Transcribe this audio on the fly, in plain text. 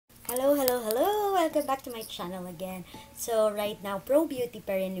Hello, hello, hello! Welcome back to my channel again. So, right now, Pro Beauty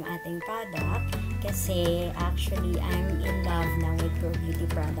pa rin yung ating product kasi actually, I'm in love now with Pro Beauty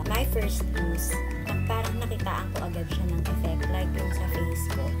product. My first use, parang nakitaan ko agad siya ng effect like yung sa face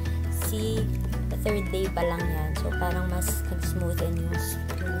ko. See, the third day pa lang yan. So, parang mas nag-smoothen yung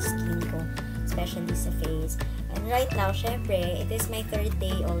skin ko, especially sa face. And right now, syempre, it is my third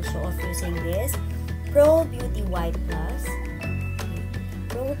day also of using this Pro Beauty White Plus.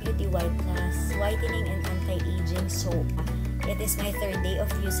 Pro Beauty White Plus Whitening and Anti-Aging Soap. It is my third day of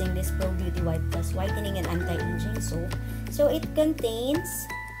using this Pro Beauty White Plus Whitening and Anti-Aging Soap. So, it contains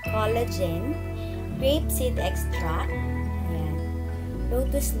collagen, grapeseed extract, ayan,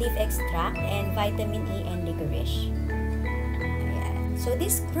 lotus leaf extract, and vitamin E and licorice. Ayan. So,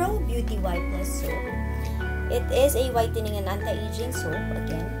 this Pro Beauty White Plus soap, it is a whitening and anti-aging soap,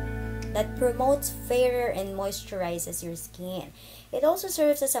 again, that promotes fairer and moisturizes your skin. It also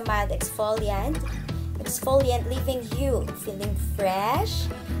serves as a mild exfoliant, leaving you feeling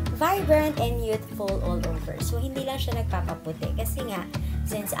fresh, vibrant, and youthful all over. So, hindi lang siya nagpapaputi. Kasi nga,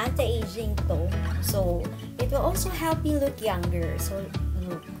 since anti-aging to, so, it will also help you look younger. So,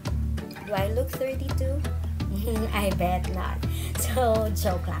 look. Do I look 32? I bet not. So,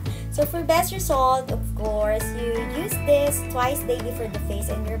 joke lang. So, for best result, of course, you use this twice daily for the face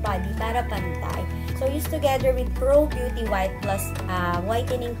and your body para pantay. So, use together with Pro Beauty White Plus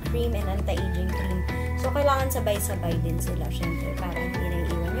Whitening Cream and Anti-Aging Cream. So, kailangan sabay-sabay din sila, syempre, para hindi na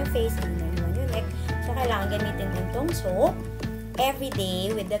iwan yung face, hindi na iwan yung neck. So, kailangan gamitin din tong soap every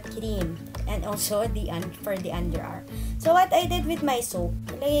day with the cream and also for the underarm. So, what I did with my soap,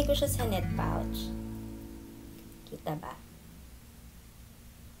 ilagay ko siya sa net pouch. Kita ba?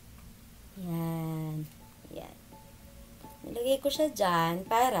 Yan. Yan. Nilagay ko siya dyan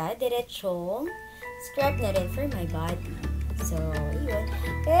para diretsong scrub na rin for my body. So, yun.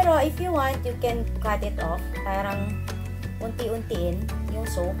 Pero, if you want, you can cut it off. Parang unti-untiin yung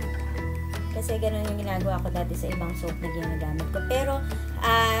soap. Kasi ganun yung ginagawa ko dati sa ibang soap na ginagamit ko. Pero,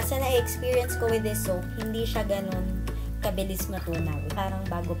 sa na-experience ko with this soap, hindi siya ganun kabilis matunaw. Parang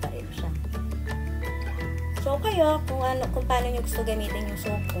bago pa rin siya. So, kayo, kung paano nyo gusto gamitin yung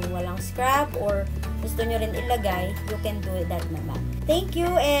soap, kung walang scrub or gusto nyo rin ilagay, you can do that naman. Thank you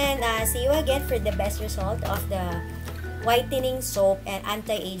and see you again for the best result of the whitening soap and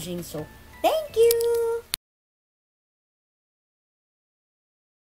anti-aging soap. Thank you!